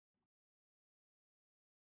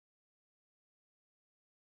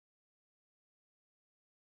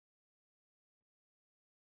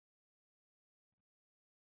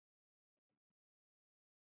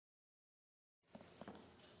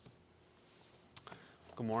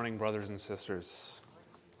Good morning, brothers and sisters.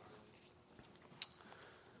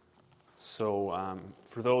 So,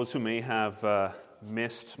 for those who may have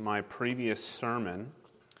missed my previous sermon,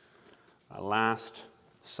 last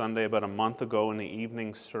Sunday, about a month ago in the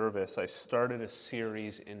evening service, I started a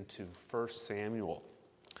series into 1 Samuel.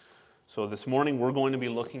 So this morning we're going to be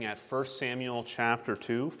looking at 1 Samuel chapter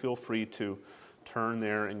 2. Feel free to turn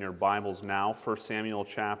there in your Bibles now. 1 Samuel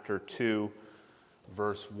chapter 2,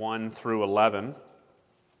 verse 1 through 11.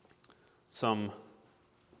 Some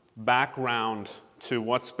background to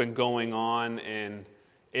what's been going on in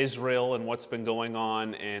Israel and what's been going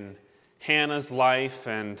on in Hannah's life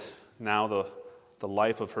and now the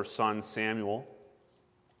life of her son Samuel.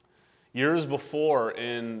 Years before,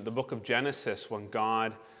 in the book of Genesis, when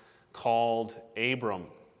God called Abram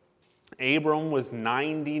was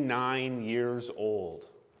 99 years old.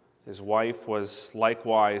 His wife was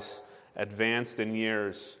likewise advanced in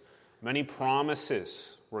years. Many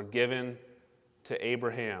promises were given to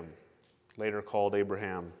Abraham, later called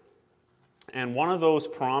Abraham. And one of those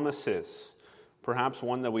promises, perhaps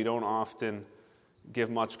one that we don't often give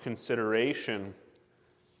much consideration,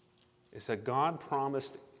 is that God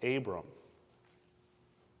promised Abram,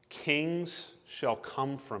 kings shall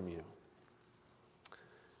come from you.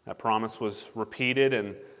 That promise was repeated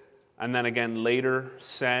and then again later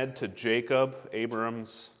said to Jacob,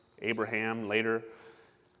 Abraham, later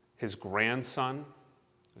his grandson.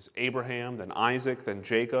 It was Abraham, then Isaac, then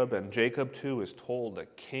Jacob, and Jacob too is told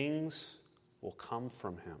that kings will come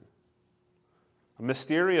from him. A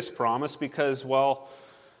mysterious promise because, well,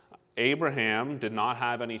 Abraham did not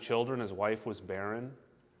have any children. His wife was barren.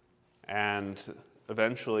 And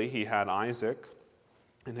eventually he had Isaac,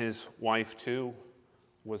 and his wife too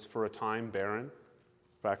was for a time barren, in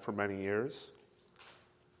fact for many years.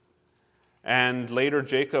 And later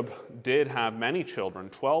Jacob did have many children,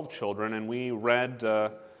 12 children, and we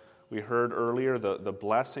heard earlier the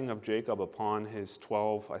blessing of Jacob upon his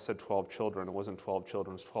 12, I said 12 children, it wasn't 12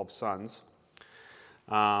 children, it was 12 sons.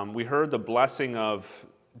 We heard the blessing of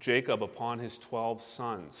Jacob upon his 12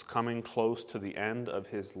 sons coming close to the end of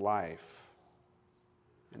his life.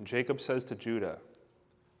 And Jacob says to Judah,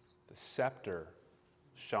 the scepter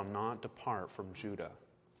shall not depart from Judah.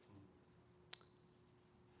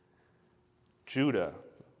 Judah,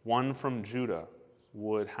 one from Judah,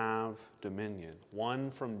 would have dominion. One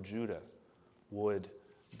from Judah would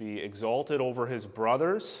be exalted over his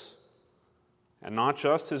brothers, and not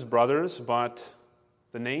just his brothers, but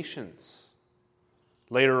the nations.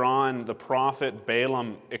 Later on, the prophet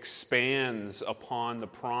Balaam expands upon the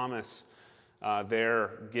promise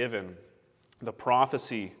there given, the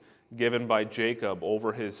prophecy given by Jacob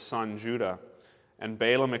over his son Judah. And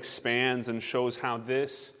Balaam expands and shows how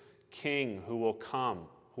this king who will come,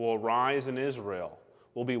 who will rise in Israel,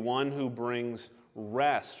 will be one who brings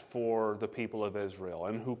rest for the people of Israel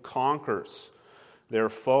and who conquers their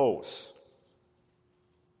foes.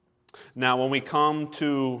 Now, when we come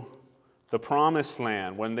to the promised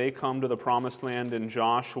land, when they come to the promised land in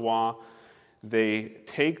Joshua, they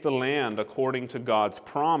take the land according to God's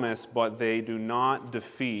promise, but they do not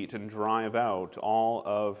defeat and drive out all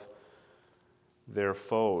of their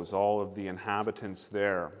foes, all of the inhabitants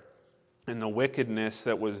there. And the wickedness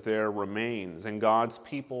that was there remains, and God's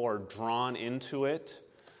people are drawn into it,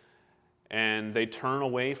 and they turn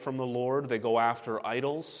away from the Lord. They go after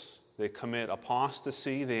idols, they commit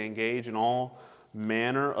apostasy, they engage in all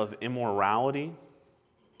manner of immorality.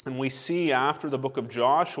 And we see after the book of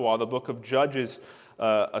Joshua, the book of Judges,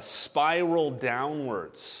 a spiral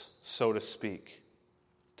downwards, so to speak.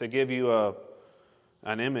 To give you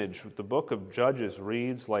an image, the book of Judges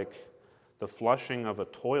reads like the flushing of a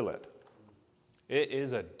toilet. It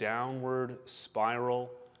is a downward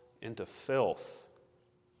spiral into filth.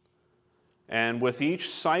 And with each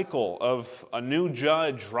cycle of a new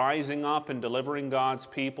judge rising up and delivering God's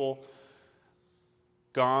people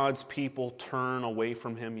turn away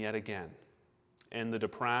from him yet again. And the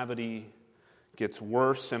depravity gets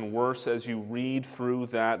worse and worse as you read through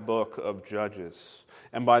that book of Judges.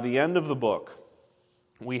 And by the end of the book,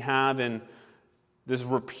 we have in this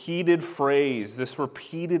repeated phrase, this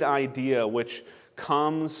repeated idea, which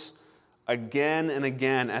comes again and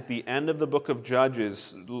again at the end of the book of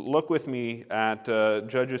Judges. Look with me at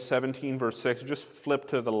Judges 17, verse 6. Just flip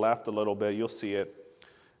to the left a little bit. You'll see it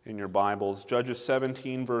in your Bibles. Judges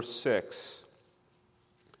 17, verse 6.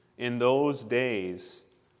 In those days,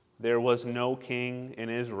 there was no king in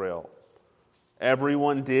Israel.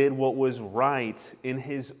 Everyone did what was right in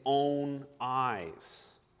his own eyes.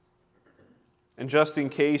 And just in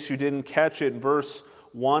case you didn't catch it, verse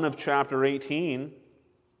 1 of chapter 18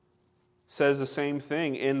 says the same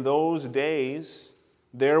thing. In those days,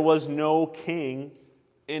 There was no king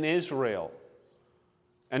in Israel.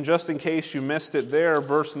 And just in case you missed it there,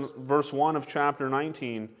 verse 1 of chapter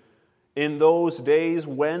 19, in those days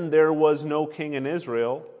when there was no king in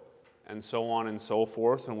Israel, and so on and so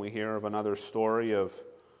forth, and we hear of another story of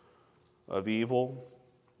evil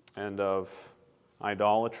and of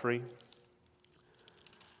idolatry.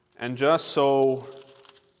 And just so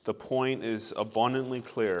the point is abundantly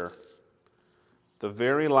clear, the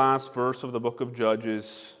very last verse of the book of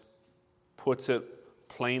Judges puts it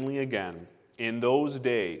plainly again. In those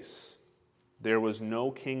days, there was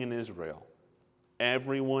no king in Israel.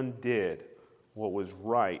 Everyone did what was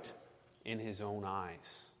right in his own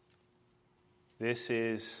eyes. This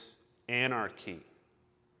is anarchy,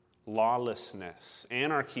 lawlessness.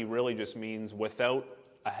 Anarchy really just means without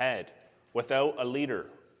a head, without a leader,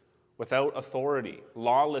 without authority.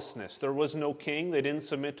 Lawlessness. There was no king. They didn't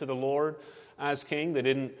submit to the Lord as king. They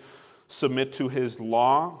didn't submit to his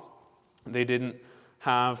law. They didn't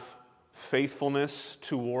have faithfulness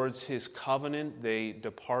towards his covenant. They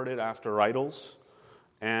departed after idols,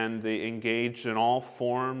 and they engaged in all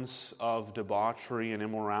forms of debauchery and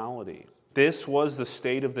immorality. This was the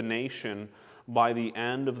state of the nation by the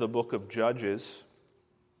end of the book of Judges,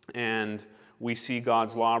 and we see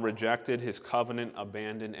God's law rejected, his covenant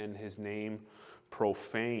abandoned, and his name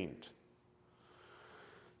profaned.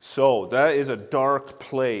 So that is a dark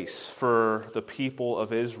place for the people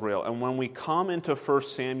of Israel. And when we come into 1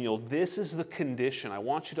 Samuel, this is the condition. I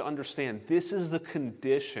want you to understand, this is the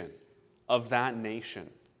condition of that nation.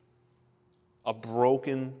 A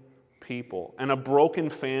broken people. And a broken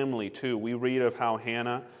family too. We read of how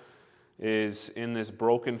Hannah is in this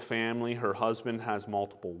broken family. Her husband has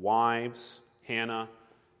multiple wives. Hannah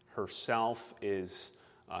herself is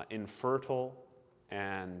infertile,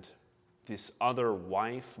 and this other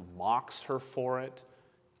wife mocks her for it.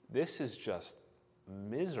 This is just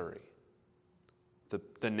misery.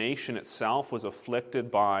 The nation itself was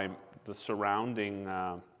afflicted by the surrounding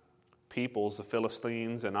peoples, the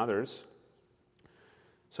Philistines and others.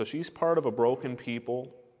 So she's part of a broken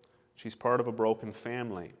people. She's part of a broken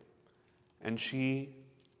family. And she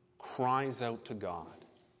cries out to God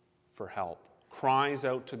for help, cries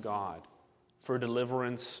out to God for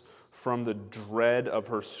deliverance from the dread of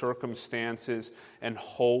her circumstances and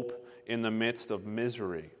hope in the midst of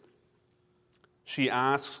misery. She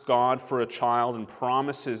asks God for a child and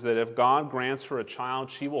promises that if God grants her a child,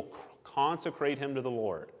 she will consecrate him to the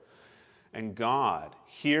Lord. And God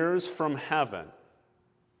hears from heaven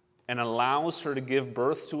and allows her to give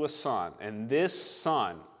birth to a son. And this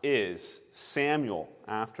son is Samuel,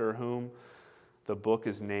 after whom the book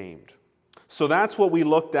is named. So that's what we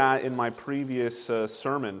looked at in my previous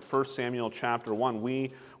sermon, 1 Samuel chapter 1.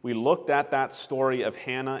 We looked at that story of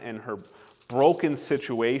Hannah and her broken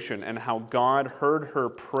situation and how God heard her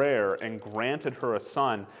prayer and granted her a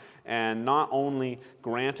son. And not only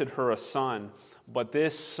granted her a son, but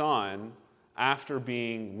this son, after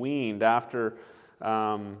being weaned, after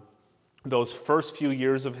those first few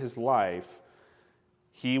years of his life,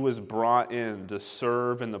 he was brought in to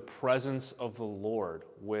serve in the presence of the Lord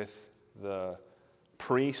with the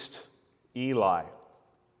priest Eli.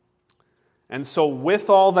 And so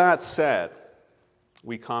with all that said,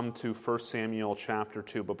 we come to 1 Samuel chapter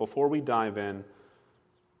 2. But before we dive in,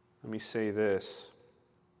 let me say this.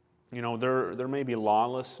 You know, there may be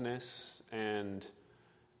lawlessness and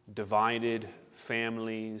divided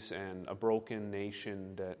families and a broken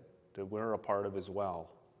nation that we're a part of as well,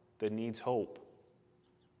 that needs hope,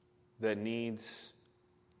 that needs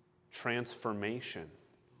transformation,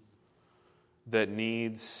 that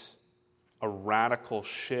needs a radical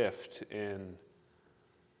shift in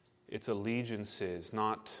its allegiances,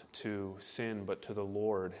 not to sin, but to the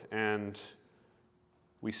Lord. And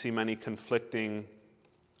we see many conflicting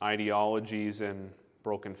ideologies and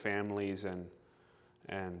broken families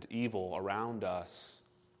and evil around us.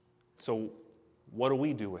 So what do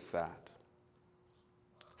we do with that?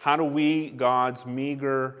 How do we, God's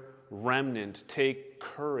meager remnant, take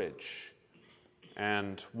courage?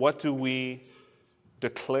 And what do we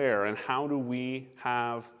declare? And how do we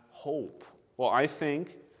have hope? Well, I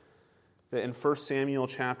think that in 1 Samuel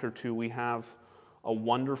chapter 2, we have a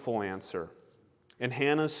wonderful answer. In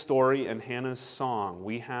Hannah's story and Hannah's song,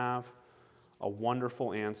 we have a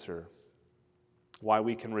wonderful answer. Why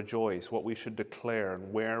we can rejoice, what we should declare,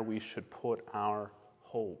 and where we should put our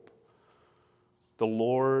hope. The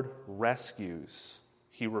Lord rescues,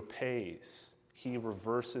 he repays, he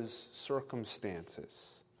reverses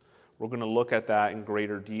circumstances. We're going to look at that in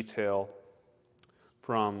greater detail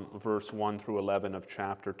from verse 1 through 11 of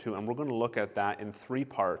chapter 2. And we're going to look at that in three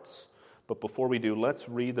parts. But before we do, let's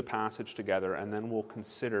read the passage together, and then we'll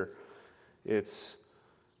consider its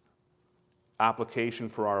application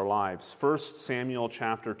for our lives. 1 Samuel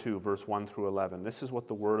chapter 2, verse 1 through 11. This is what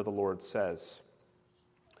the word of the Lord says.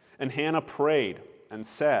 And Hannah prayed and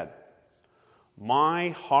said,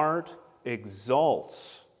 "My heart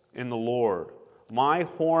exults in the Lord. My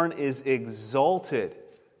horn is exalted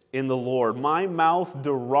in the Lord. My mouth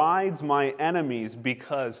derides my enemies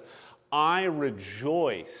because I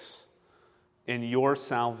rejoice in your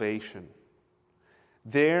salvation.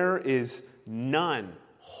 There is none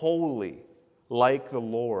holy like the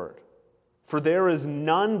Lord, for there is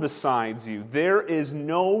none besides you. There is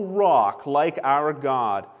no rock like our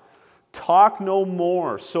God. Talk no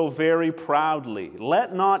more so very proudly.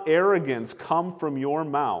 Let not arrogance come from your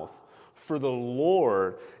mouth, for the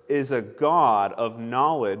Lord is a God of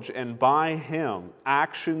knowledge, and by him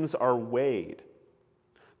actions are weighed.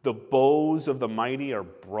 The bows of the mighty are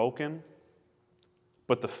broken,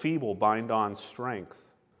 but the feeble bind on strength.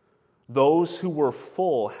 Those who were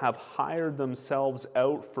full have hired themselves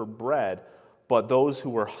out for bread, but those who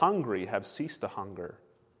were hungry have ceased to hunger.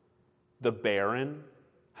 The barren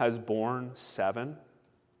has borne 7,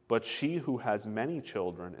 but she who has many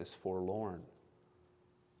children is forlorn.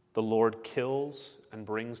 The Lord kills and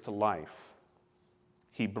brings to life.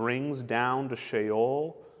 He brings down to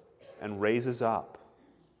Sheol and raises up.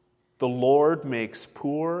 The Lord makes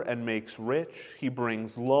poor and makes rich. He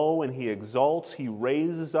brings low and he exalts. He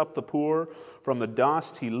raises up the poor from the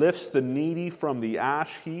dust. He lifts the needy from the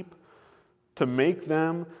ash heap to make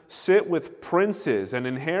them sit with princes and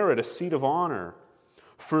inherit a seat of honor.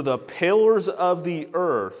 For the pillars of the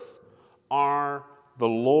earth are the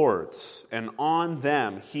Lord's, and on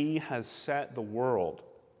them he has set the world.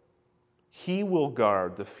 He will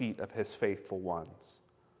guard the feet of his faithful ones.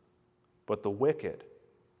 But the wicked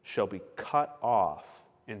shall be cut off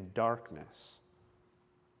in darkness.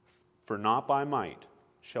 For not by might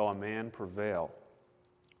shall a man prevail.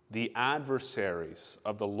 The adversaries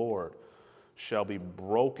of the Lord shall be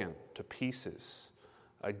broken to pieces.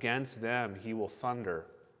 Against them he will thunder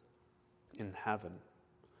in heaven.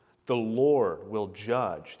 The Lord will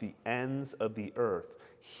judge the ends of the earth.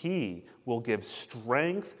 He will give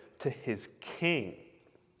strength to his king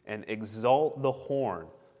and exalt the horn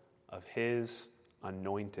of his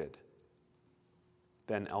anointed."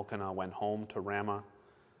 Then Elkanah went home to Ramah,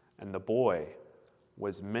 and the boy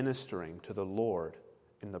was ministering to the Lord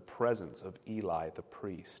in the presence of Eli the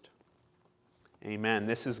priest. Amen.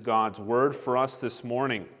 This is God's word for us this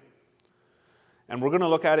morning. And we're going to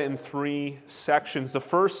look at it in 3 sections. The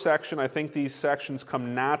first section, I think these sections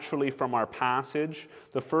come naturally from our passage.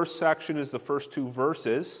 The first section is the first 2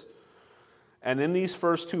 verses. And in these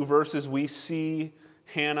first 2 verses, we see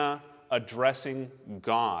Hannah addressing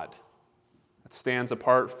God. It stands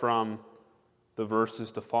apart from the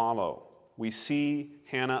verses to follow. We see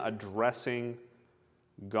Hannah addressing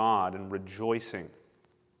God and rejoicing.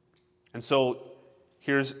 And so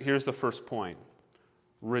here's the first point.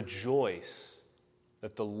 Rejoice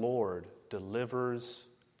that the Lord delivers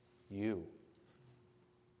you.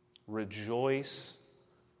 Rejoice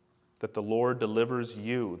that the Lord delivers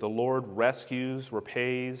you. The Lord rescues,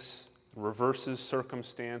 repays, reverses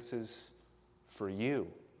circumstances for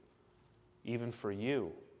you, even for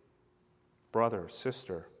you, brother,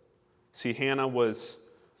 sister. See, Hannah was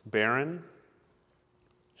barren.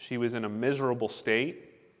 She was in a miserable state.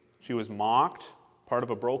 She was mocked, part of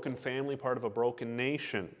a broken family, part of a broken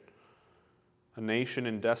nation, a nation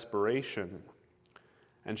in desperation.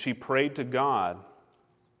 And she prayed to God,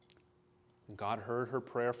 and God heard her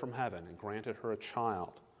prayer from heaven and granted her a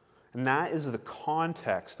child. And that is the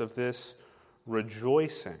context of this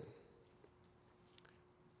rejoicing.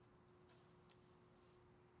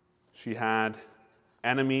 She had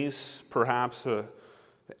enemies, perhaps the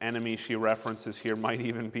enemy she references here might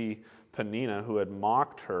even be Peninnah, who had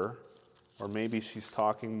mocked her, or maybe she's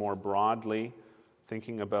talking more broadly,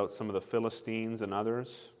 thinking about some of the Philistines and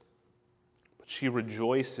others. But she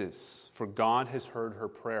rejoices, for God has heard her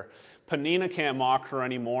prayer. Peninnah can't mock her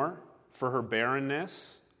anymore for her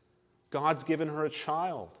barrenness. God's given her a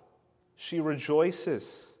child. She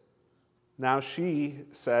rejoices. Now she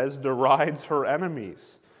says, derides her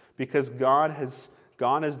enemies, because God has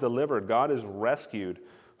delivered, God has rescued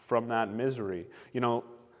from that misery. You know,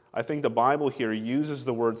 I think the Bible here uses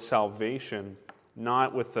the word salvation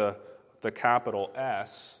not with the capital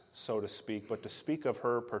S, so to speak, but to speak of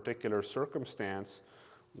her particular circumstance,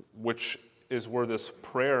 which is where this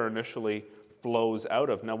prayer initially flows out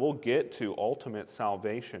of. Now we'll get to ultimate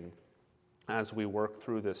salvation as we work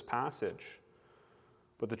through this passage.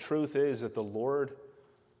 But the truth is that the Lord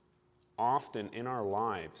often in our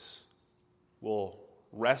lives will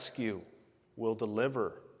rescue, will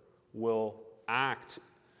deliver, will act.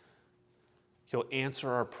 He'll answer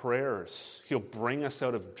our prayers. He'll bring us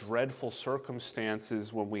out of dreadful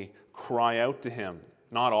circumstances when we cry out to him.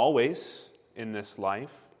 Not always in this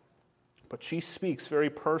life, but she speaks very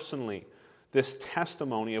personally this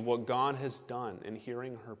testimony of what God has done in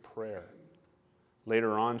hearing her prayer.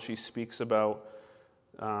 Later on, she speaks about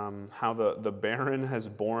how the barren has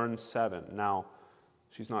borne 7. Now,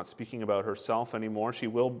 she's not speaking about herself anymore. She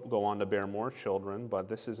will go on to bear more children, but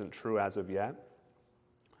this isn't true as of yet.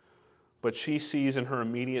 But she sees in her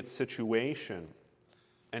immediate situation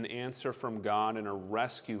an answer from God and a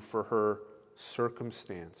rescue for her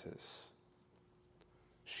circumstances.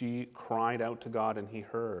 She cried out to God and he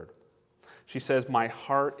heard. She says, my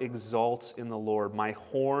heart exalts in the Lord. My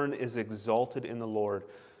horn is exalted in the Lord.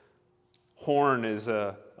 Horn is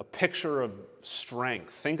a picture of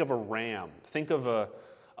strength. Think of a ram. Think of a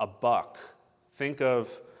buck. Think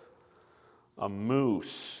of a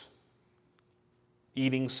moose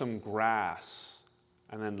eating some grass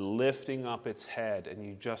and then lifting up its head, and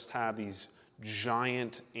you just have these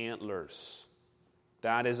giant antlers.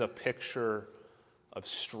 That is a picture of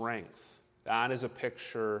strength. That is a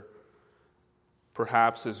picture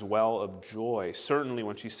perhaps as well of joy. Certainly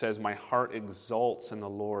when she says, my heart exalts in the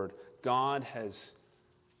Lord, God has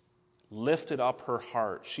lifted up her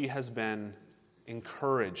heart. She has been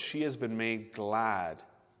encouraged. She has been made glad.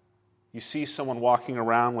 You see someone walking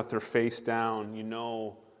around with their face down, you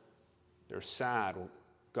know they're sad.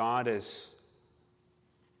 God has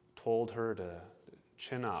told her to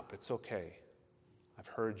chin up. It's okay. I've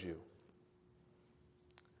heard you.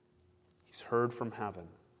 He's heard from heaven.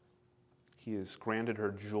 He has granted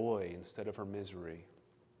her joy instead of her misery.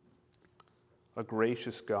 A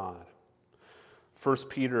gracious God. 1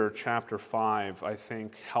 Peter chapter 5, I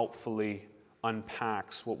think, helpfully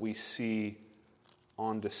unpacks what we see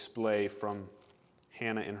on display from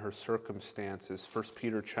Hannah in her circumstances. 1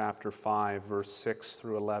 Peter chapter 5, verse 6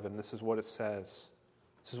 through 11. This is what it says.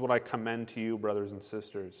 This is what I commend to you, brothers and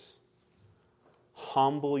sisters.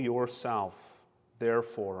 Humble yourself,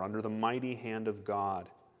 therefore, under the mighty hand of God,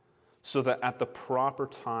 so that at the proper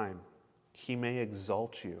time he may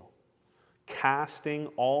exalt you, casting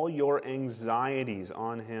all your anxieties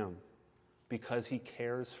on him, because he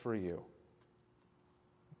cares for you.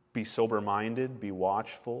 Be sober-minded, be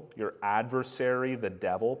watchful. Your adversary, the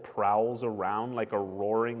devil, prowls around like a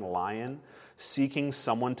roaring lion, seeking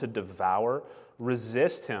someone to devour.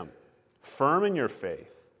 Resist him, firm in your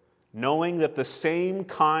faith, knowing that the same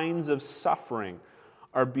kinds of suffering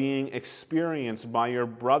are being experienced by your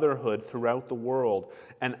brotherhood throughout the world.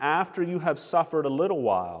 And after you have suffered a little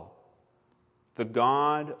while, the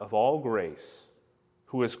God of all grace,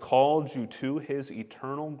 who has called you to his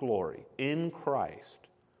eternal glory in Christ,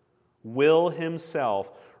 will himself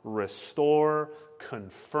restore,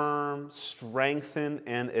 confirm, strengthen,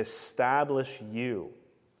 and establish you.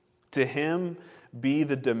 To him be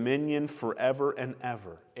the dominion forever and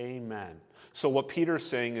ever. Amen. So what Peter's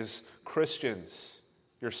saying is, Christians,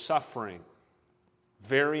 you're suffering,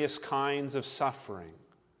 various kinds of suffering.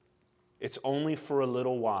 It's only for a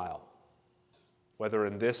little while, whether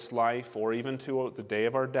in this life or even to the day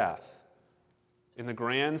of our death. In the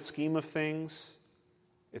grand scheme of things,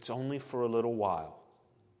 it's only for a little while.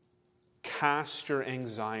 Cast your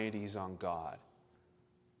anxieties on God.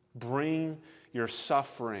 Bring your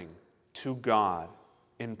suffering to God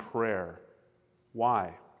in prayer.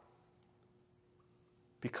 Why?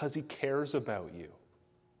 Because he cares about you.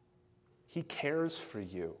 He cares for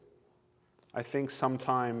you. I think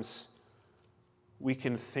sometimes we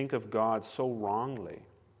can think of God so wrongly,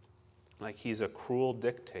 like he's a cruel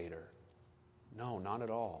dictator. No, not at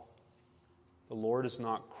all. The Lord is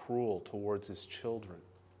not cruel towards his children.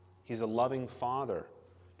 He's a loving father.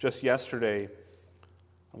 Just yesterday,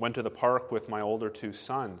 I went to the park with my older 2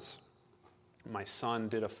 sons. My son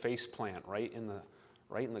did a face plant right in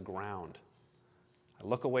the ground. I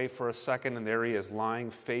look away for a second, and there he is, lying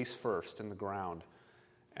face first in the ground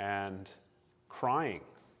and crying.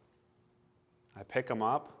 I pick him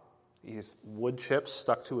up. He has wood chips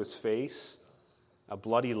stuck to his face, a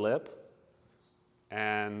bloody lip,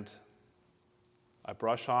 and I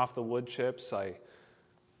brush off the wood chips. I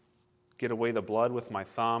get away the blood with my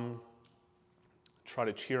thumb, try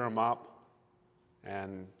to cheer him up,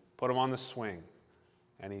 and put him on the swing.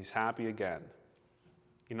 And he's happy again.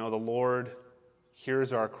 You know, the Lord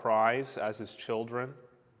hears our cries as his children.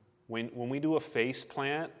 When we do a face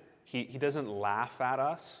plant, he doesn't laugh at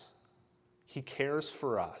us. He cares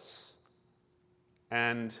for us.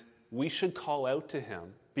 And we should call out to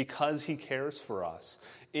him because he cares for us.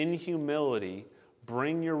 In humility,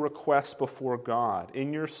 Bring your requests before God.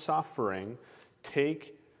 In your suffering,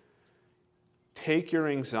 take your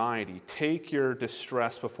anxiety, take your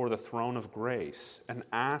distress before the throne of grace and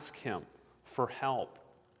ask Him for help.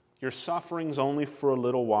 Your suffering's only for a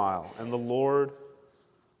little while, and the Lord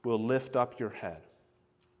will lift up your head.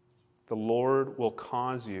 The Lord will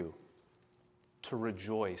cause you to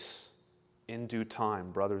rejoice in due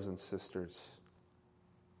time, brothers and sisters.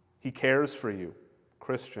 He cares for you,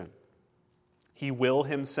 Christian. He will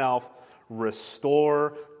Himself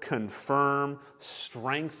restore, confirm,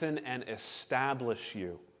 strengthen, and establish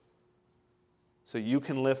you so you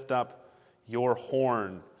can lift up your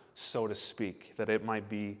horn, so to speak, that it might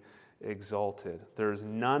be exalted. There's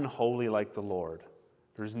none holy like the Lord.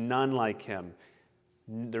 There's none like Him.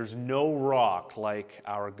 There's no rock like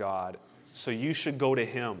our God. So you should go to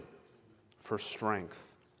Him for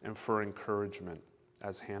strength and for encouragement,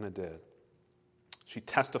 as Hannah did. She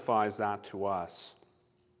testifies that to us.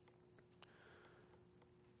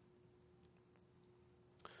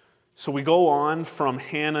 So we go on from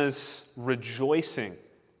Hannah's rejoicing.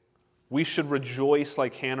 We should rejoice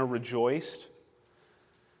like Hannah rejoiced.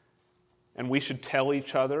 And we should tell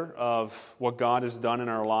each other of what God has done in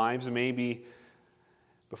our lives. Maybe,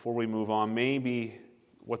 before we move on, maybe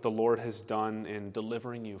what the Lord has done in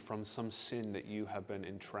delivering you from some sin that you have been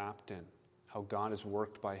entrapped in. How God has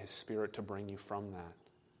worked by His Spirit to bring you from that.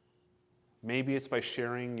 Maybe it's by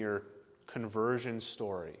sharing your conversion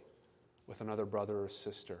story with another brother or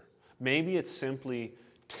sister. Maybe it's simply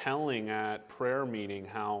telling at prayer meeting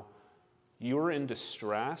how you were in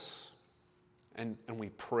distress and we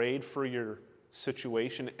prayed for your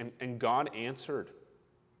situation and God answered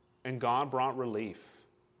and God brought relief.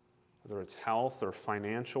 Whether it's health or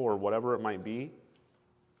financial or whatever it might be,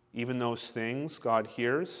 even those things God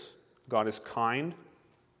hears. God is kind.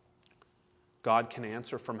 God can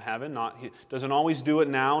answer from heaven. He doesn't always do it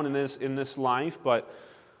now and in this life, but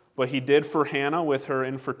He did for Hannah with her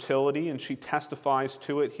infertility, and she testifies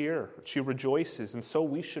to it here. She rejoices, and so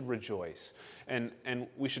we should rejoice. And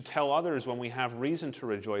we should tell others when we have reason to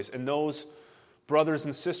rejoice. And those brothers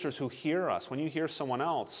and sisters who hear us, when you hear someone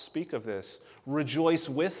else speak of this, rejoice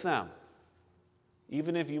with them.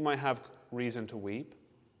 Even if you might have reason to weep,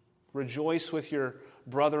 rejoice with your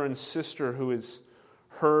brother and sister who has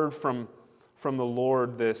heard from the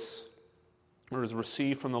Lord this, or has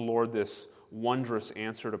received from the Lord this wondrous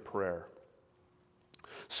answer to prayer.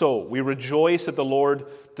 So we rejoice that the Lord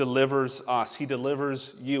delivers us. He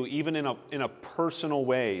delivers you, even in a personal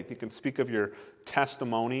way. You can speak of your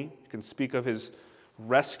testimony. You can speak of His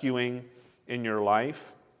rescuing in your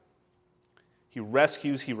life. He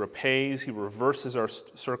rescues, He repays, He reverses our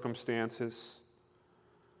circumstances.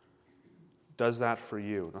 Does that for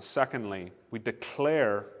you. Now, secondly, we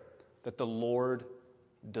declare that the Lord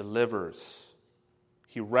delivers.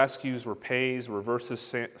 He rescues, repays,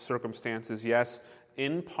 reverses circumstances, yes,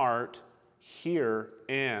 in part, here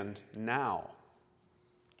and now.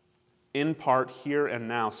 In part, here and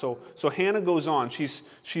now. So Hannah goes on. She's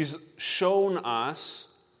shown us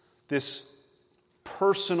this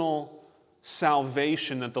personal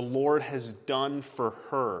salvation that the Lord has done for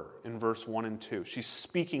her in verse 1 and 2. She's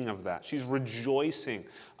speaking of that. She's rejoicing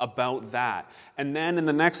about that. And then in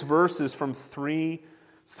the next verses from 3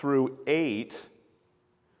 through 8,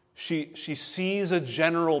 she sees a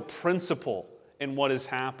general principle in what has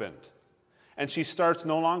happened. And she starts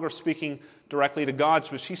no longer speaking directly to God,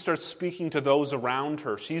 but she starts speaking to those around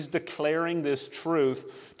her. She's declaring this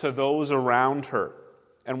truth to those around her.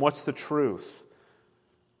 And what's the truth?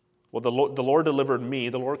 Well, the Lord delivered me.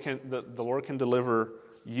 The Lord can deliver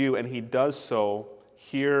you, and He does so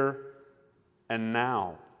here and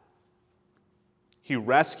now. He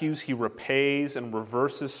rescues, He repays, and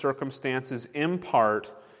reverses circumstances in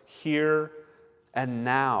part here and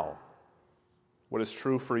now. What is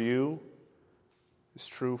true for you is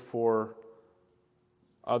true for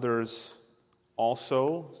others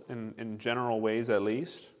also, in general ways at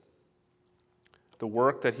least. The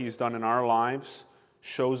work that He's done in our lives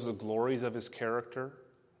shows the glories of His character.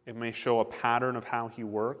 It may show a pattern of how He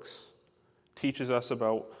works, teaches us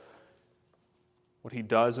about what He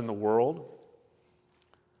does in the world,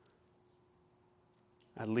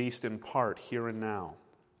 at least in part, here and now.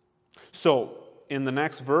 So, in the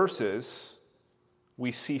next verses,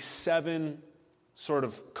 we see 7 sort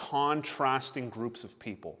of contrasting groups of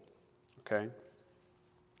people, okay?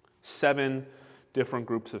 7 different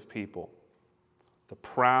groups of people. The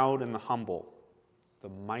proud and the humble, the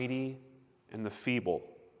mighty and the feeble,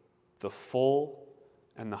 the full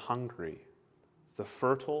and the hungry, the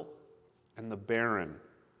fertile and the barren,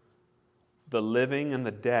 the living and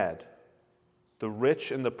the dead, the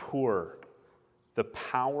rich and the poor, the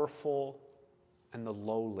powerful and the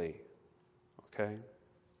lowly. Okay?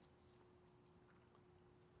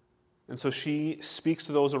 And so she speaks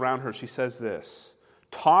to those around her. She says this,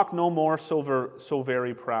 "Talk no more so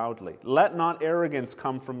very proudly. Let not arrogance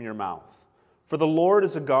come from your mouth. For the Lord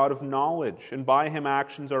is a God of knowledge, and by him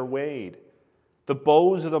actions are weighed. The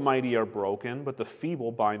bows of the mighty are broken, but the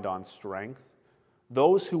feeble bind on strength.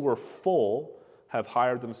 Those who were full have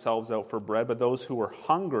hired themselves out for bread, but those who were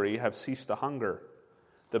hungry have ceased to hunger.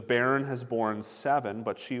 The barren has borne 7,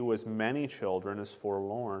 but she who has many children is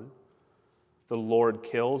forlorn. The Lord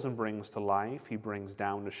kills and brings to life. He brings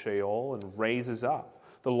down to Sheol and raises up.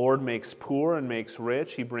 The Lord makes poor and makes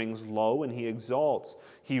rich. He brings low and he exalts.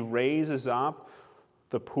 He raises up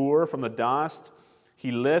the poor from the dust.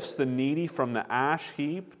 He lifts the needy from the ash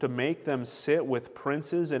heap to make them sit with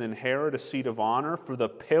princes and inherit a seat of honor. For the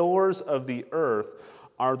pillars of the earth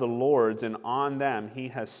are the Lord's, and on them he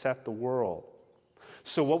has set the world."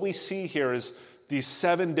 So what we see here is these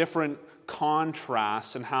 7 different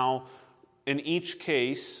contrasts, and how in each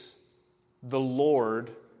case the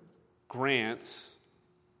Lord grants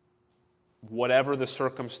whatever the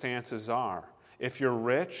circumstances are. If you're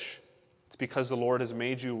rich, it's because the Lord has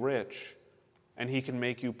made you rich, and he can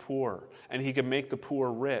make you poor, and he can make the poor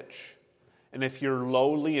rich. And if you're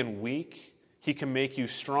lowly and weak, he can make you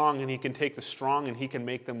strong, and he can take the strong and he can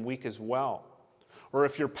make them weak as well. Or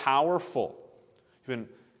if you're powerful, you've been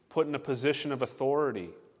put in a position of authority,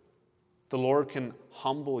 the Lord can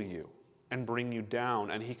humble you and bring you down,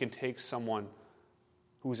 and he can take someone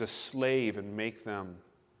who's a slave and make them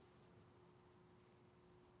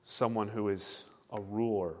someone who is a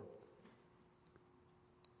ruler.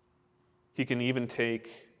 He can even take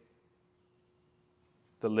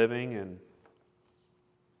the living and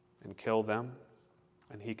kill them,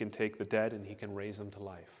 and he can take the dead and he can raise them to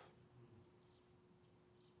life.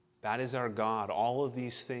 That is our God. All of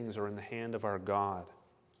these things are in the hand of our God,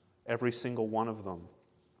 every single one of them.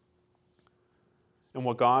 And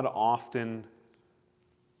what God often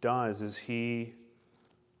does is he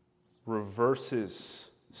reverses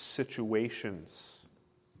situations.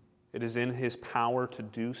 It is in his power to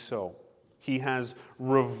do so. He has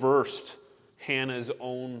reversed Hannah's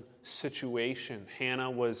own situation. Hannah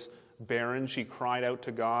was barren. She cried out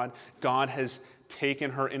to God. God has taken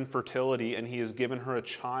her infertility and he has given her a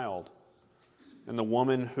child. And the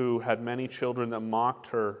woman who had many children that mocked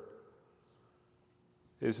her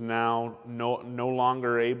is now no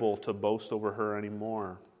longer able to boast over her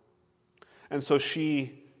anymore. And so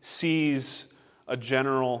she sees a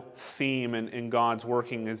general theme in God's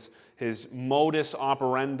working, his modus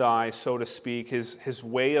operandi, so to speak, his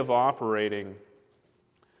way of operating.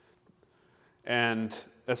 And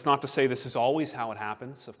that's not to say this is always how it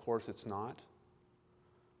happens. Of course it's not.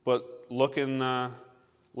 But look in the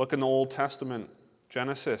Old Testament,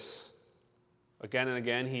 Genesis. Again and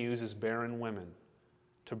again he uses barren women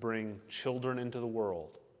to bring children into the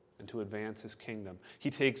world and to advance his kingdom. He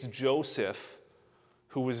takes Joseph,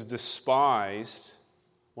 who was despised,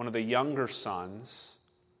 one of the younger sons,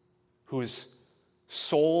 who is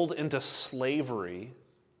sold into slavery,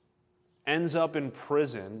 ends up in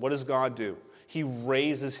prison. What does God do? He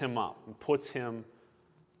raises him up and puts him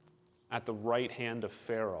at the right hand of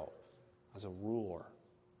Pharaoh as a ruler.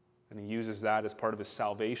 And he uses that as part of his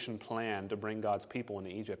salvation plan to bring God's people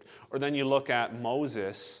into Egypt. Or then you look at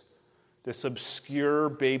Moses, this obscure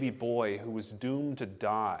baby boy who was doomed to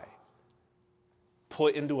die,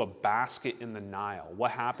 put into a basket in the Nile.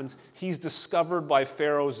 What happens? He's discovered by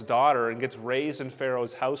Pharaoh's daughter and gets raised in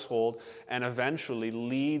Pharaoh's household and eventually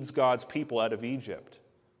leads God's people out of Egypt.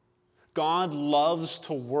 God loves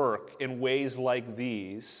to work in ways like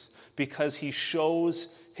these because he shows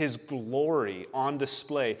his glory on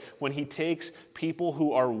display when he takes people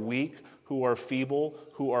who are weak, who are feeble,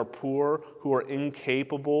 who are poor, who are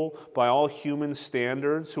incapable by all human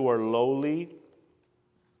standards, who are lowly,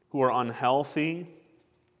 who are unhealthy.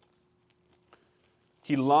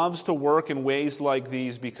 He loves to work in ways like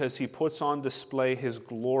these because he puts on display his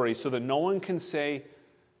glory so that no one can say,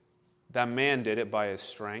 that man did it by his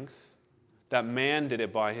strength, that man did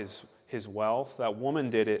it by his wealth, that woman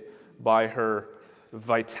did it by her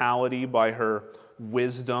vitality, by her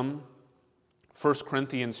wisdom. 1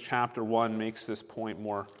 Corinthians chapter 1 makes this point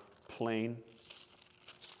more plain.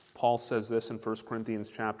 Paul says this in 1 Corinthians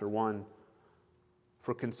chapter 1,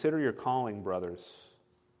 "For consider your calling, brothers.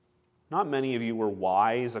 Not many of you were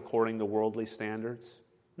wise according to worldly standards.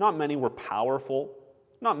 Not many were powerful.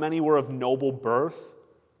 Not many were of noble birth.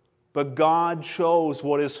 But God chose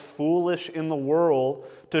what is foolish in the world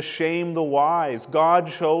to shame the wise. God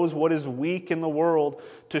chose what is weak in the world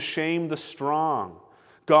to shame the strong.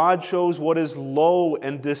 God chose what is low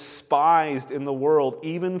and despised in the world,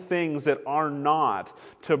 even things that are not,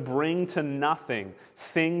 to bring to nothing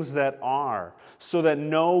things that are, so that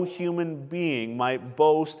no human being might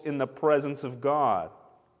boast in the presence of God.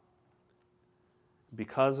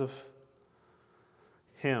 Because of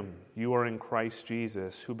Him, you are in Christ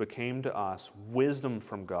Jesus, who became to us wisdom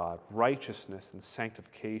from God, righteousness and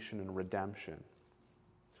sanctification and redemption.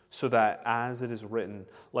 So that, as it is written,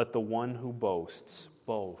 let the one who boasts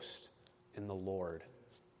boast in the Lord.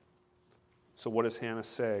 So what does Hannah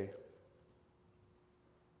say?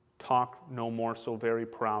 Talk no more so very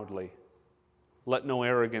proudly. Let no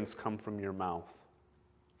arrogance come from your mouth.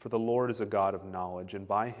 For the Lord is a God of knowledge, and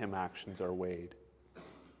by Him actions are weighed.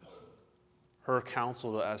 Her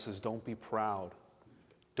counsel to us is don't be proud.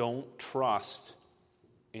 Don't trust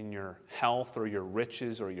in your health or your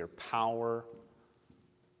riches or your power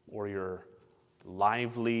or your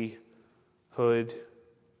livelihood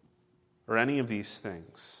or any of these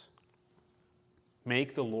things.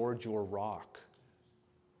 Make the Lord your rock.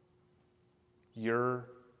 Your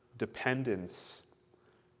dependence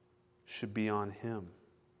should be on Him.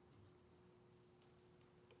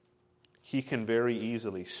 He can very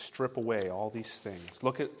easily strip away all these things.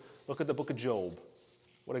 Look at the book of Job.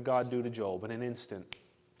 What did God do to Job? In an instant,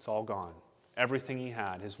 it's all gone. Everything he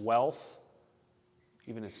had, his wealth,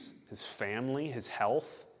 even his family, his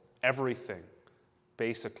health, everything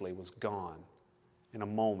basically was gone in a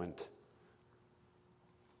moment.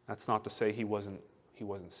 That's not to say he wasn't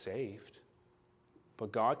saved.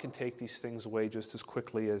 But God can take these things away just as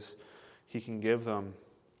quickly as He can give them.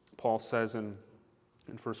 Paul says in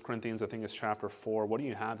 1 Corinthians, I think it's chapter 4, what do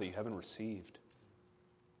you have that you haven't received?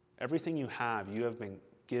 Everything you have been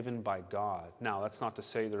given by God. Now, that's not to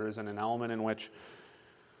say there isn't an element in which,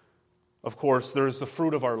 of course, there's the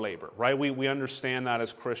fruit of our labor, right? We understand that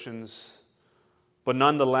as Christians. But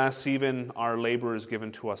nonetheless, even our labor is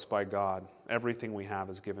given to us by God. Everything we have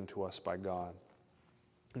is given to us by God.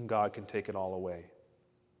 And God can take it all away.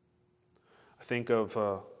 I think of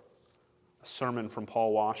a sermon from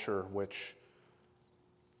Paul Washer which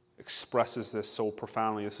expresses this so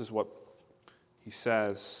profoundly. This is what he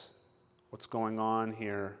says, what's going on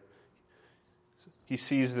here. He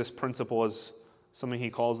sees this principle as something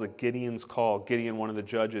he calls the Gideon's call. Gideon, one of the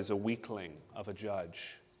judges, a weakling of a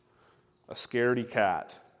judge, a scaredy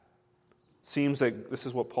cat. Seems that, this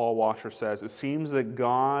is what Paul Washer says, it seems that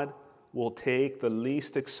God will take the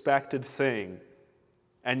least expected thing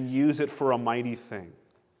and use it for a mighty thing.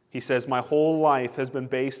 He says, my whole life has been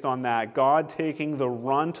based on that. God taking the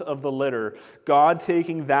runt of the litter. God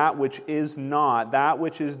taking that which is not, that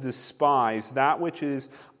which is despised, that which is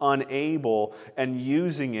unable, and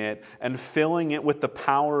using it and filling it with the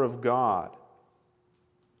power of God.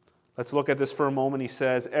 Let's look at this for a moment. He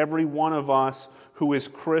says, every one of us who is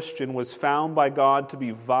Christian was found by God to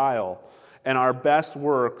be vile, and our best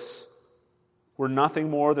works were nothing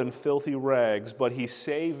more than filthy rags, but He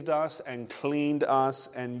saved us and cleaned us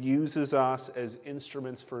and uses us as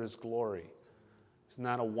instruments for His glory. Isn't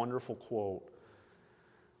that a wonderful quote?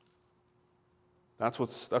 That's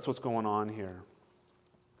what's going on here.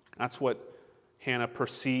 That's what Hannah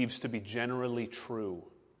perceives to be generally true,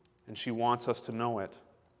 and she wants us to know it.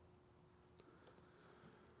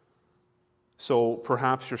 So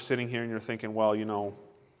perhaps you're sitting here and you're thinking, well,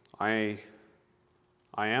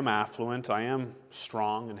 I am affluent, I am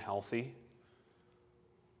strong and healthy,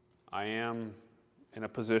 I am in a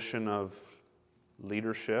position of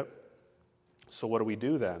leadership. So what do we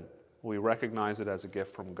do then? We recognize it as a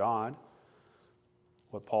gift from God.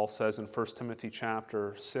 What Paul says in 1 Timothy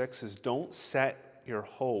chapter 6 is, don't set your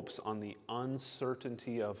hopes on the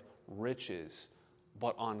uncertainty of riches,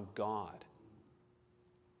 but on God.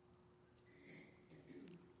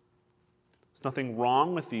 There's nothing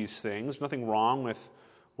wrong with these things, nothing wrong with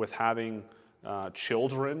having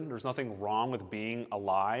children. There's nothing wrong with being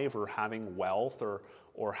alive or having wealth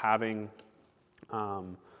or having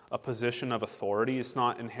a position of authority. It's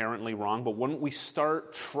not inherently wrong. But when we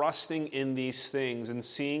start trusting in these things and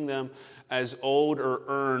seeing them as owed or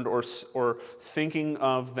earned, or thinking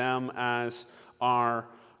of them as our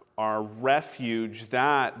refuge,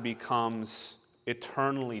 that becomes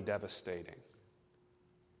eternally devastating.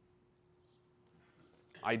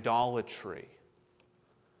 Idolatry.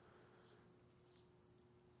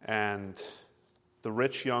 And the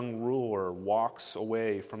rich young ruler walks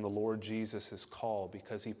away from the Lord Jesus' call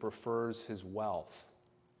because he prefers his wealth.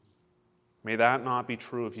 May that not be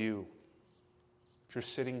true of you. If you're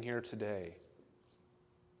sitting here today,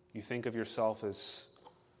 you think of yourself as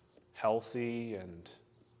healthy and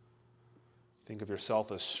think of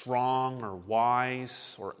yourself as strong or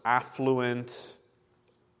wise or affluent,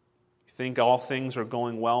 think all things are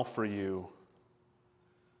going well for you,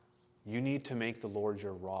 you need to make the Lord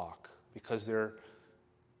your rock, because there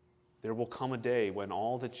will come a day when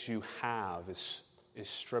all that you have is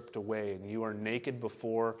stripped away and you are naked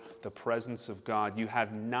before the presence of God. You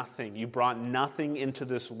have nothing. You brought nothing into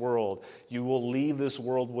this world. You will leave this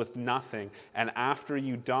world with nothing. And after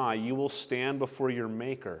you die, you will stand before your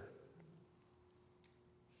Maker.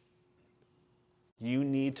 You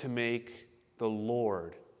need to make the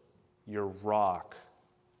Lord your rock.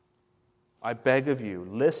 I beg of you,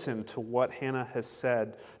 listen to what Hannah has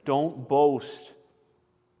said. Don't boast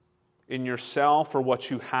in yourself or what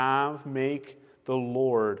you have. Make the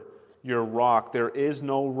Lord your rock. There is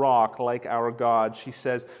no rock like our God. She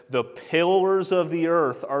says, the pillars of the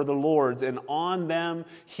earth are the Lord's, and on them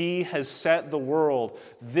He has set the world.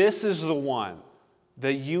 This is the one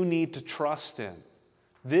that you need to trust in.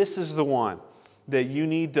 This is the one that you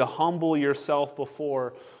need to humble yourself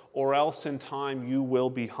before, or else in time you will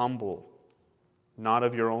be humbled, not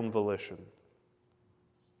of your own volition.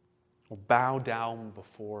 Bow down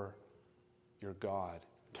before your God.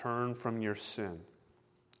 Turn from your sin.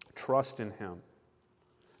 Trust in Him.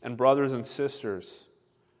 And brothers and sisters,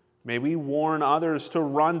 may we warn others to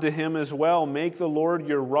run to Him as well. Make the Lord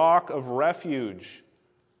your rock of refuge.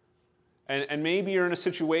 And maybe you're in a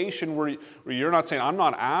situation where you're not saying, I'm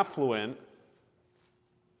not affluent.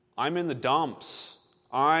 I'm in the dumps.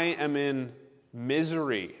 I am in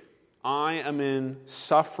misery. I am in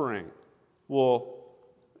suffering. Well,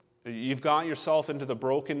 you've got yourself into the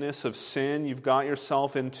brokenness of sin. You've got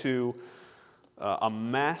yourself into a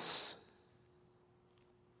mess.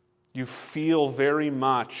 You feel very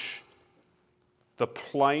much the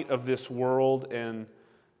plight of this world and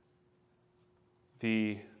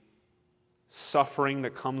the suffering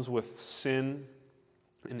that comes with sin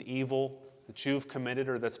and evil that you've committed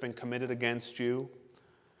or that's been committed against you.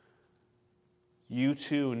 You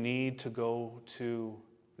too need to go to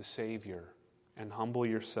the Savior and humble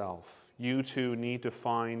yourself. You too need to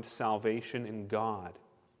find salvation in God.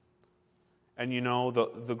 And you know,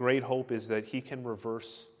 the great hope is that He can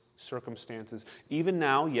reverse circumstances. Even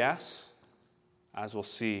now, yes, as we'll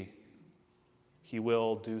see, He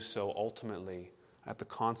will do so ultimately at the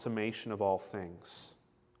consummation of all things.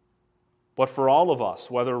 But for all of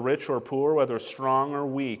us, whether rich or poor, whether strong or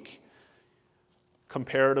weak,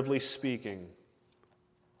 comparatively speaking,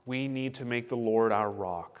 we need to make the Lord our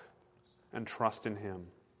rock and trust in Him.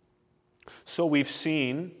 So we've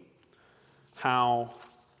seen how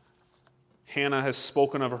Hannah has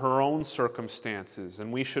spoken of her own circumstances,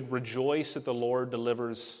 and we should rejoice that the Lord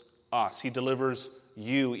delivers us. He delivers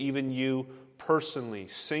you, even you personally,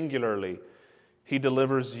 singularly. He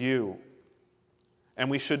delivers you. And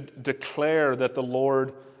we should declare that the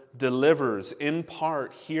Lord delivers in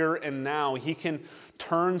part here and now. He can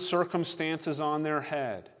turn circumstances on their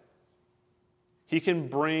head. He can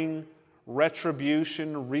bring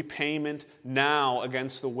retribution, repayment now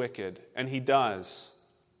against the wicked, and He does,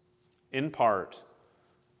 in part.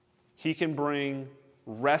 He can bring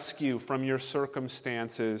rescue from your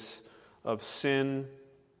circumstances of sin.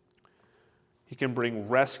 He can bring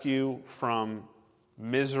rescue from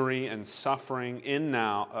misery and suffering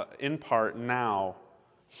in part now,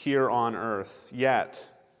 here on earth. Yet,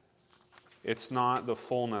 it's not the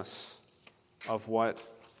fullness of what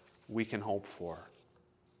we can hope for.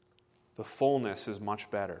 The fullness is much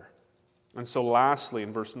better. And so lastly,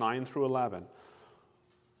 in verse 9 through 11,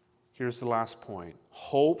 here's the last point.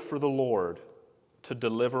 Hope for the Lord to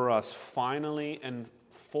deliver us finally and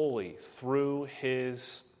fully through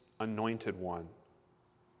His Anointed One.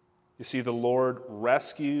 You see, the Lord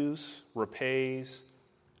rescues, repays,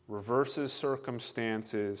 reverses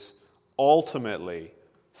circumstances, ultimately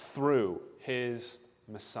through His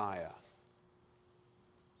Messiah.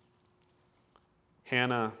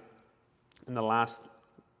 Hannah, in the last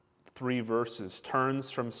 3 verses, turns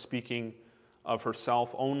from speaking of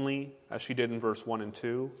herself only, as she did in verse 1 and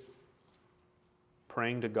 2,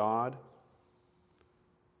 praying to God.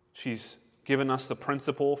 She's given us the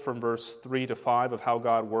principle from verse 3 to 5 of how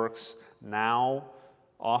God works now,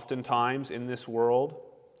 oftentimes in this world.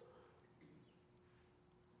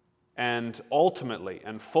 And ultimately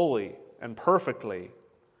and fully and perfectly,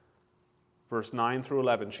 verse 9 through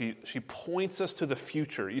 11, she points us to the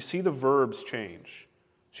future. You see the verbs change.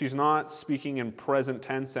 She's not speaking in present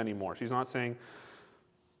tense anymore. She's not saying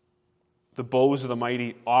the bows of the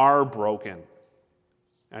mighty are broken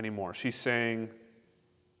anymore. She's saying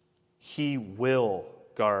He will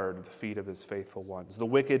guard the feet of his faithful ones. The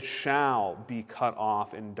wicked shall be cut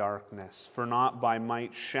off in darkness, for not by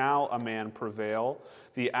might shall a man prevail.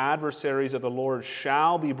 The adversaries of the Lord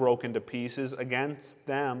shall be broken to pieces. Against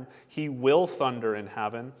them he will thunder in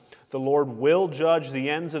heaven. The Lord will judge the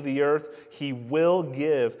ends of the earth. He will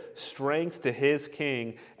give strength to his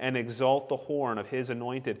king and exalt the horn of his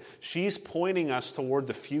anointed. She's pointing us toward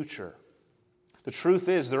the future. The truth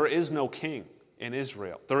is, there is no king in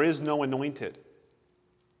Israel. There is no anointed.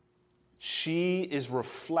 She is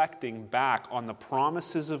reflecting back on the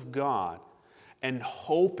promises of God and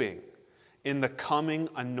hoping in the coming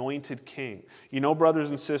anointed king. You know, brothers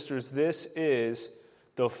and sisters, this is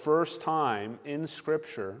the first time in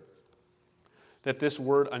Scripture that this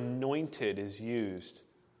word anointed is used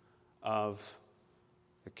of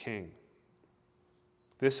the king.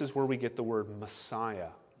 This is where we get the word Messiah.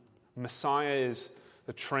 Messiah is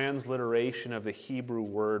the transliteration of the Hebrew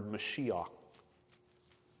word Mashiach.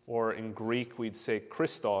 Or in Greek, we'd say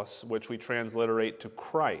Christos, which we transliterate to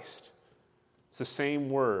Christ. It's the same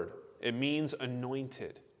word. It means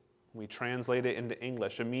anointed. We translate it into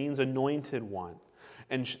English. It means anointed one.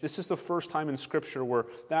 And this is the first time in Scripture where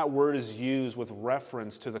that word is used with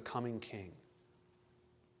reference to the coming king.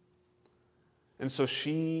 And so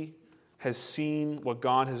she has seen what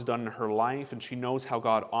God has done in her life, and she knows how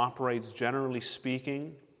God operates, generally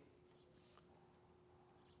speaking.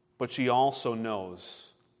 But she also knows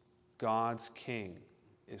God's king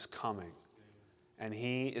is coming, and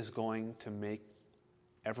he is going to make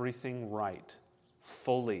everything right,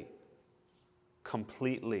 fully,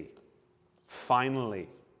 completely, finally.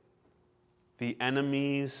 The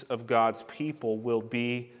enemies of God's people will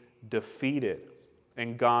be defeated,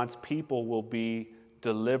 and God's people will be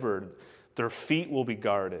delivered. Their feet will be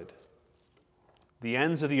guarded. The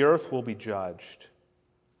ends of the earth will be judged.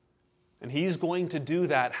 And he's going to do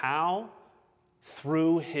that how?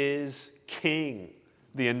 Through his king,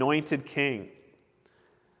 the anointed king.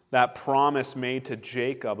 That promise made to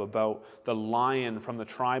Jacob about the lion from the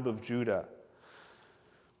tribe of Judah.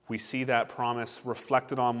 We see that promise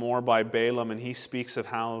reflected on more by Balaam, and he speaks of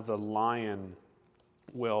how the lion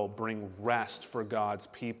will bring rest for God's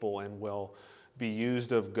people and will be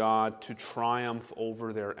used of God to triumph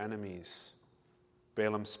over their enemies.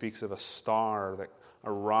 Balaam speaks of a star that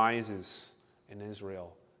arises in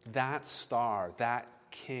Israel. That star, that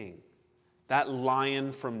king, that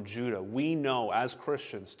lion from Judah, we know as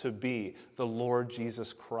Christians to be the Lord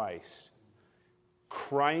Jesus Christ.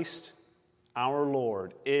 Christ, our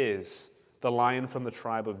Lord, is the lion from the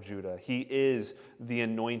tribe of Judah. He is the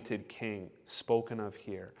anointed king spoken of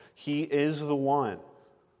here. He is the one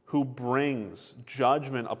who brings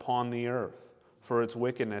judgment upon the earth for its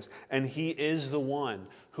wickedness, and he is the one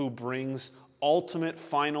who brings ultimate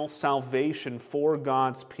final salvation for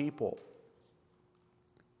God's people.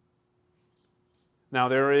 Now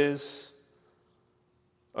there is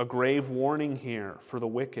a grave warning here for the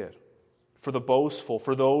wicked, for the boastful,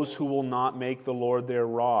 for those who will not make the Lord their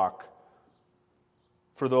rock,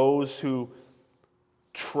 for those who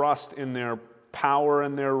trust in their power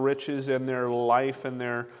and their riches and their life and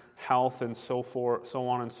their health and so forth, so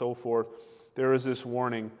on and so forth. There is this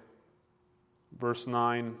warning. Verse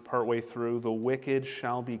 9, partway through, the wicked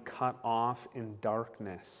shall be cut off in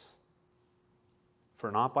darkness, for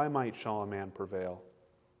not by might shall a man prevail.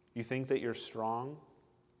 You think that you're strong?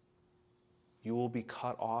 You will be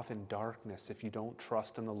cut off in darkness if you don't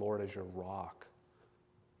trust in the Lord as your rock.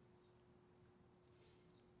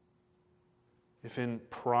 If in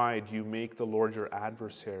pride you make the Lord your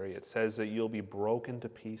adversary, it says that you'll be broken to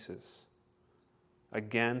pieces.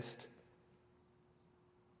 Against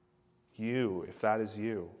you, if that is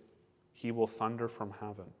you, he will thunder from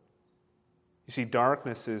heaven. You see,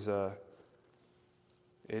 darkness is a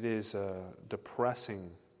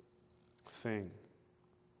depressing thing.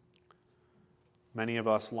 Many of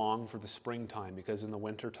us long for the springtime because in the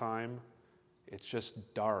wintertime, it's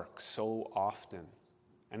just dark so often.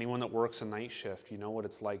 Anyone that works a night shift, you know what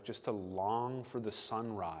it's like just to long for the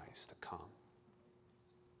sunrise to come.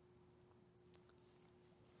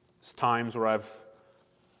 There's times where I've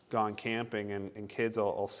gone camping, and kids,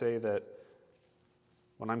 I'll say that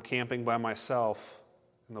when I'm camping by myself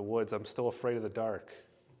in the woods, I'm still afraid of the dark.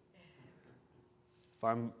 If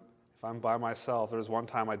I'm by myself, there's one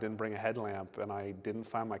time I didn't bring a headlamp, and I didn't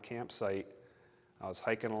find my campsite. I was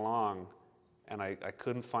hiking along, and I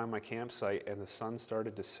couldn't find my campsite, and the sun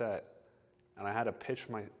started to set, and I had to pitch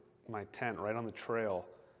my tent right on the trail,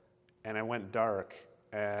 and it went dark,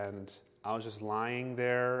 and I was just lying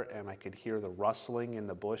there, and I could hear the rustling in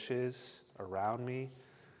the bushes around me.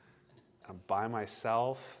 I'm by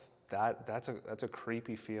myself. That's a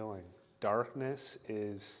creepy feeling. darkness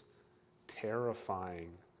is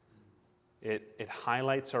terrifying. It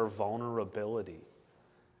highlights our vulnerability.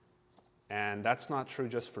 And that's not true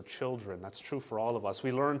just for children. That's true for all of us.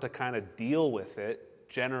 We learn to kind of deal with it,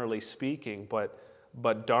 generally speaking,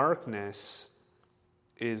 but darkness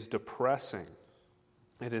is depressing.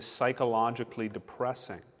 It is psychologically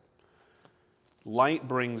depressing. Light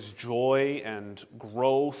brings joy and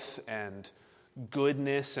growth and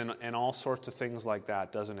goodness and all sorts of things like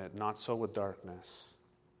that, doesn't it? Not so with darkness.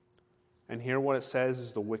 And here what it says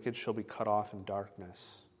is the wicked shall be cut off in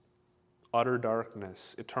darkness. Utter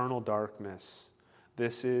darkness, eternal darkness.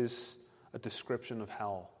 This is a description of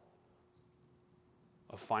hell,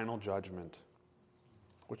 of final judgment,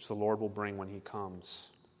 which the Lord will bring when He comes.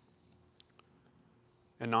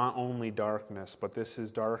 And not only darkness, but this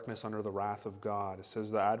is darkness under the wrath of God. It says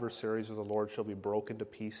the adversaries of the Lord shall be broken to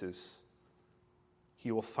pieces.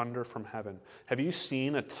 He will thunder from heaven. Have you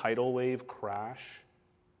seen a tidal wave crash?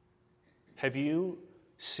 Have you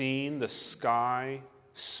seen the sky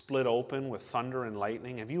split open with thunder and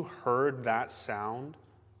lightning? Have you heard that sound?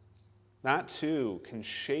 That too can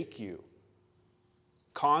shake you,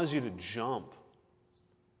 cause you to jump.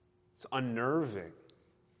 It's unnerving.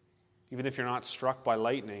 Even if you're not struck by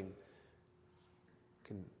lightning, it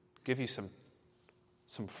can give you some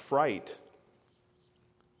fright.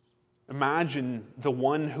 Imagine the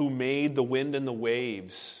one who made the wind and the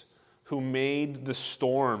waves, who made the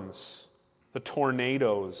storms, the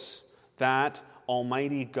tornadoes, that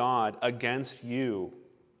Almighty God against you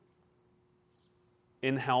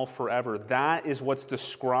in hell forever. That is what's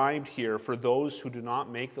described here for those who do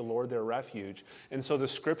not make the Lord their refuge. And so the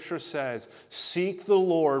Scripture says, seek the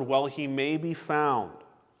Lord while He may be found.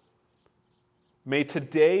 May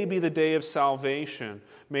today be the day of salvation.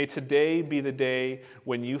 May today be the day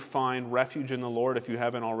when you find refuge in the Lord if you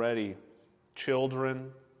haven't already.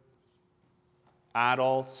 Children,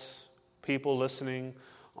 adults, people listening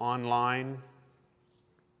online,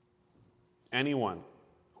 anyone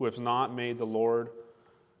who has not made the Lord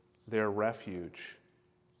their refuge,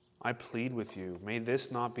 I plead with you, may this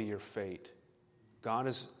not be your fate. God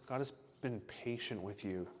has been patient with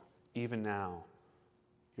you even now.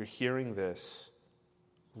 You're hearing this.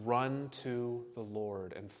 Run to the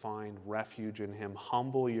Lord and find refuge in Him.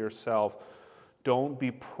 Humble yourself. Don't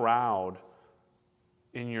be proud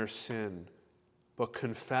in your sin, but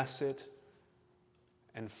confess it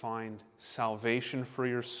and find salvation for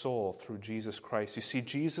your soul through Jesus Christ. You see,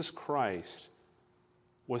 Jesus Christ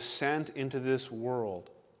was sent into this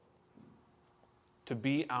world to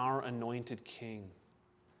be our anointed King.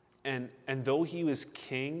 And though He was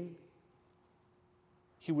King,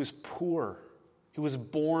 He was poor. He was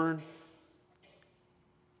born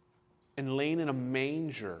and laid in a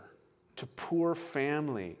manger to poor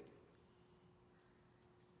family.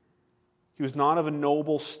 He was not of a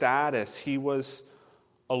noble status. He was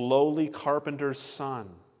a lowly carpenter's son.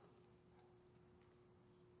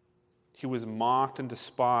 He was mocked and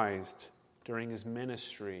despised during His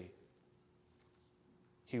ministry.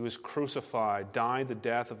 He was crucified, died the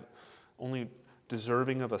death of only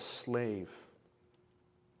deserving of a slave,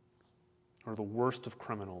 or the worst of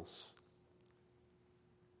criminals.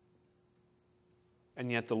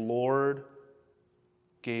 And yet the Lord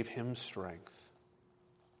gave Him strength.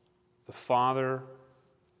 The Father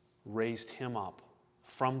raised Him up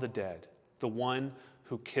from the dead, the one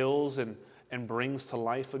who kills and brings to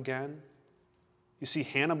life again. You see,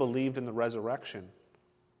 Hannah believed in the resurrection.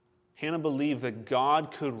 Hannah believed that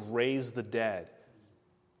God could raise the dead.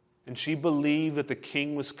 And she believed that the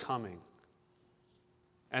King was coming.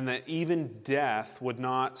 And that even death would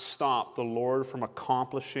not stop the Lord from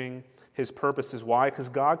accomplishing His purposes. Why? Because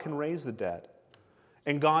God can raise the dead.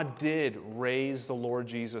 And God did raise the Lord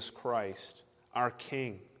Jesus Christ, our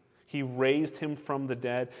King. He raised Him from the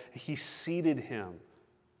dead. He seated Him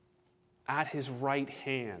at His right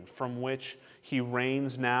hand, from which He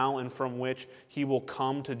reigns now and from which He will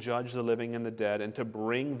come to judge the living and the dead and to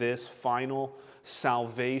bring this final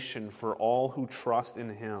salvation for all who trust in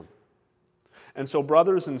Him. And so,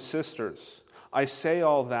 brothers and sisters, I say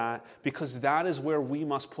all that because that is where we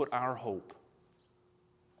must put our hope.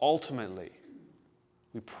 Ultimately,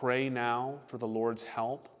 we pray now for the Lord's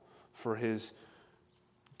help, for His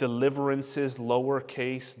deliverances,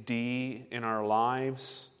 lowercase d, in our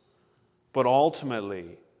lives. But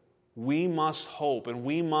ultimately, we must hope and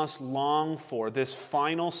we must long for this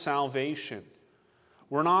final salvation.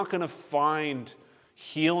 We're not going to find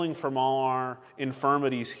healing from all our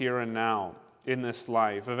infirmities here and now in this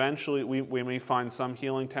life. Eventually, we may find some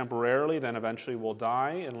healing temporarily, then eventually we'll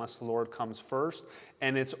die unless the Lord comes first.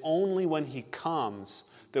 And it's only when He comes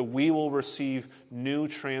that we will receive new,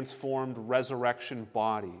 transformed resurrection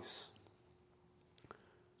bodies.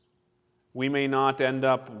 We may not end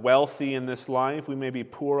up wealthy in this life. We may be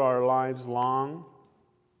poor our lives long.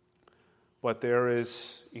 But there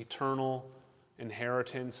is eternal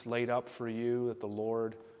inheritance laid up for you that the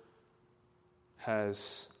Lord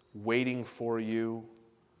has waiting for you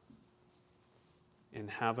in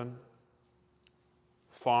heaven,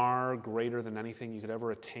 far greater than anything you could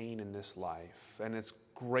ever attain in this life. And it's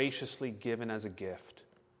graciously given as a gift.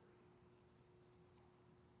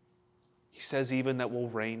 He says even that we'll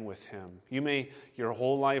reign with him. You may, your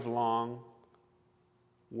whole life long,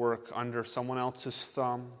 work under someone else's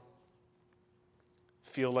thumb,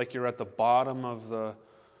 feel like you're at the bottom of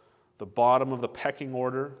the pecking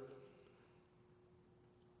order.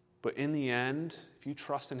 But in the end, if you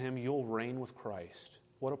trust in him, you'll reign with Christ.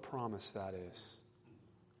 What a promise that is.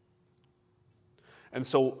 And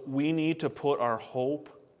so we need to put our hope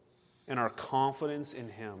and our confidence in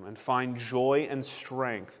him and find joy and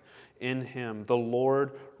strength in him. The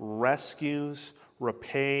Lord rescues,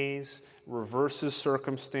 repays, reverses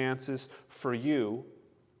circumstances for you,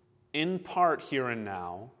 in part here and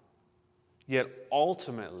now, yet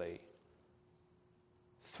ultimately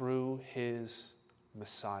through his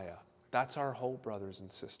Messiah. That's our hope, brothers and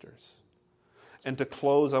sisters. And to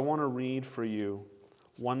close, I want to read for you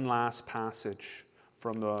one last passage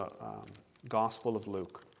from the Gospel of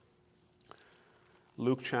Luke.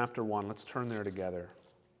 Luke chapter 1. Let's turn there together.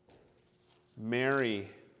 Mary,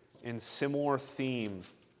 in similar theme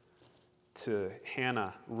to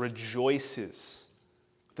Hannah, rejoices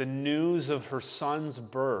the news of her son's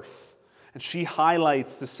birth. And she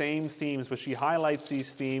highlights the same themes, but she highlights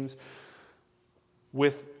these themes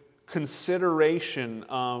with consideration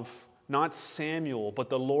of not Samuel, but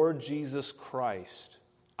the Lord Jesus Christ,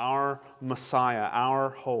 our Messiah,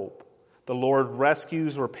 our hope. The Lord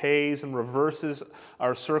rescues, repays, and reverses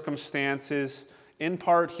our circumstances, in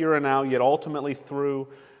part here and now, yet ultimately through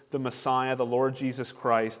the Messiah, the Lord Jesus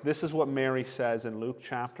Christ. This is what Mary says in Luke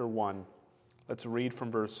chapter 1. Let's read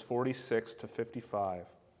from verse 46 to 55.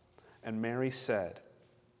 And Mary said,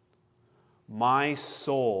 "My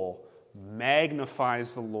soul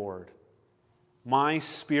magnifies the Lord. My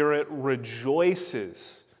spirit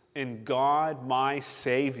rejoices in God my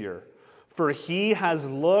Savior, for he has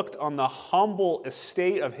looked on the humble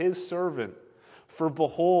estate of his servant. For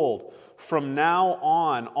behold, from now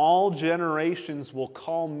on all generations will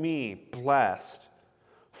call me blessed.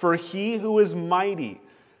 For he who is mighty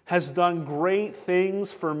has done great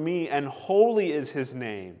things for me, and holy is his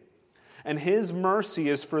name. And his mercy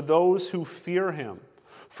is for those who fear him.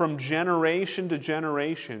 From generation to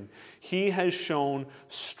generation, he has shown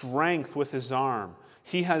strength with his arm.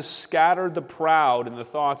 He has scattered the proud in the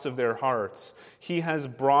thoughts of their hearts. He has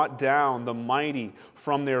brought down the mighty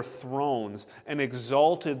from their thrones and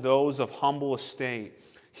exalted those of humble estate.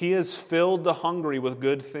 He has filled the hungry with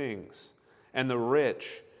good things, and the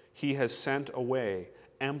rich he has sent away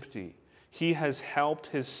empty. He has helped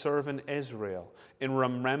his servant Israel in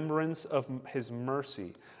remembrance of his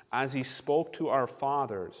mercy, as he spoke to our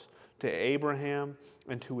fathers, to Abraham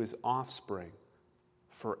and to his offspring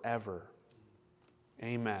forever."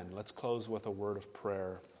 Amen. Let's close with a word of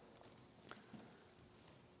prayer.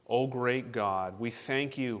 O great God, we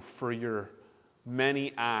thank you for your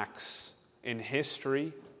many acts in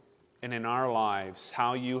history and in our lives,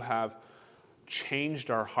 how you have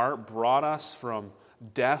changed our heart, brought us from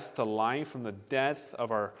death to life, from the death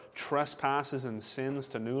of our trespasses and sins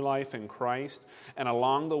to new life in Christ. And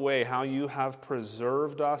along the way, how you have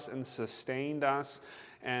preserved us and sustained us,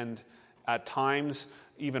 and at times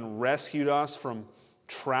even rescued us from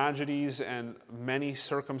tragedies and many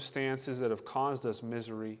circumstances that have caused us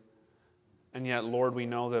misery. And yet, Lord, we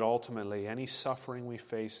know that ultimately any suffering we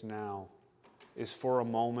face now is for a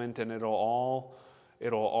moment, and it'll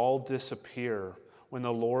all disappear when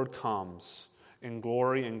the Lord comes in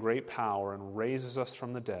glory and great power and raises us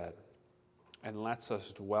from the dead and lets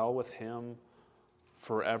us dwell with him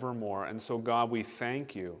forevermore. And so, God, we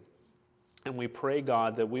thank you, and we pray,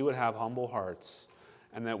 God, that we would have humble hearts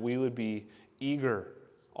and that we would be eager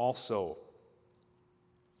also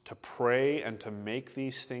to pray and to make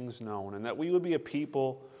these things known, and that we would be a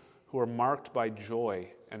people who are marked by joy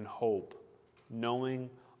and hope, knowing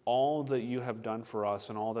all that you have done for us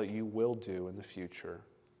and all that you will do in the future.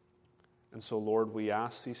 And so, Lord, we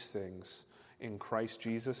ask these things in Christ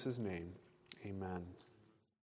Jesus' name. Amen.